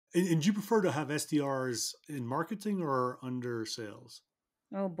And do you prefer to have SDRs in marketing or under sales?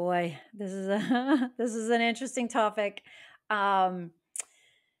 Oh boy, this is a this is an interesting topic. Um,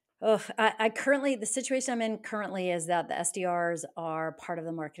 I currently the situation I'm in currently is that the SDRs are part of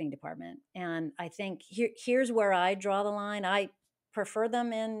the marketing department, and I think here's where I draw the line. I prefer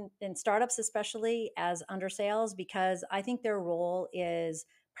them in startups, especially as under sales, because I think their role is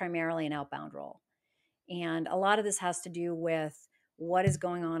primarily an outbound role. And a lot of this has to do with what is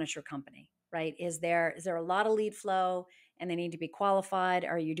going on at your company, right? Is there a lot of lead flow and they need to be qualified?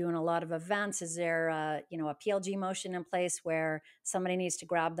 Are you doing a lot of events? Is there a PLG motion in place where somebody needs to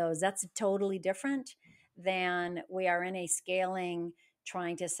grab those? That's totally different than we are in a scaling,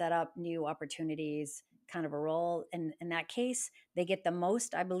 trying to set up new opportunities kind of a role. And in that case, they get the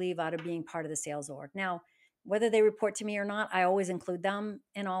most, I believe, out of being part of the sales org. Now, whether they report to me or not, I always include them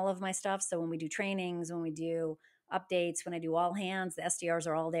in all of my stuff. So when we do trainings, when we do updates, when I do all hands, the SDRs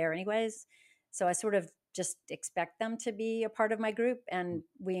are all there anyways. So I sort of just expect them to be a part of my group and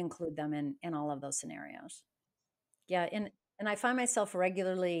we include them in all of those scenarios. Yeah. And I find myself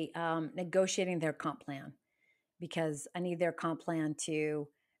regularly negotiating their comp plan because I need their comp plan to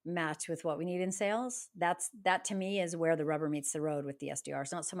match with what we need in sales. That to me is where the rubber meets the road with the SDR.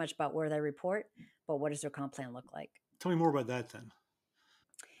 It's not so much about where they report, but what does their comp plan look like? Tell me more about that then.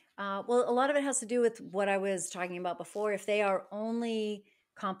 Well, a lot of it has to do with what I was talking about before. If they are only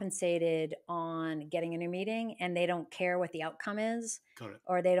compensated on getting a new meeting and they don't care what the outcome is, Got it.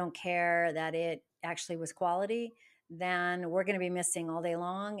 or they don't care that it actually was quality, then we're going to be missing all day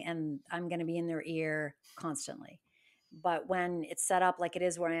long and I'm going to be in their ear constantly. But when it's set up like it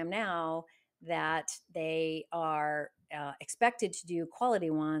is where I am now, that they are expected to do quality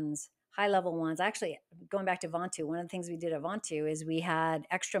ones, high level ones. Actually, going back to Vontu, one of the things we did at Vontu is we had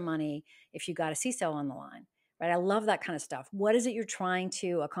extra money if you got a CISO on the line, right? I love that kind of stuff. What is it you're trying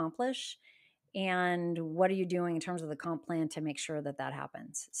to accomplish? And what are you doing in terms of the comp plan to make sure that that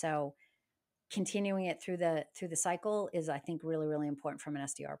happens? So continuing it through the cycle is, I think, really, really important from an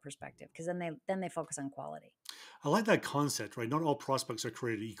SDR perspective, because then they focus on quality. I like that concept, right? Not all prospects are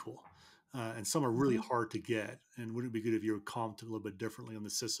created equal, and some are really Mhm. hard to get. And wouldn't it be good if you were comped a little bit differently on the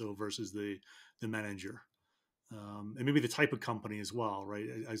CISO versus the manager, and maybe the type of company as well, right?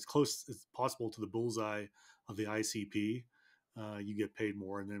 As close as possible to the bullseye of the ICP, you get paid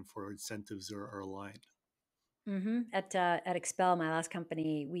more, and then for incentives are aligned. At Expel, my last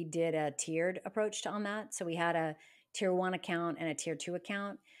company, we did a tiered approach on that. So we had a tier one account and a tier two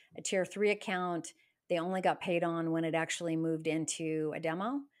account. A tier three account, they only got paid on when it actually moved into a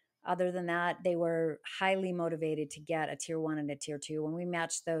demo. Other than that, they were highly motivated to get a tier one and a tier two when we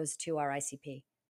matched those to our ICP.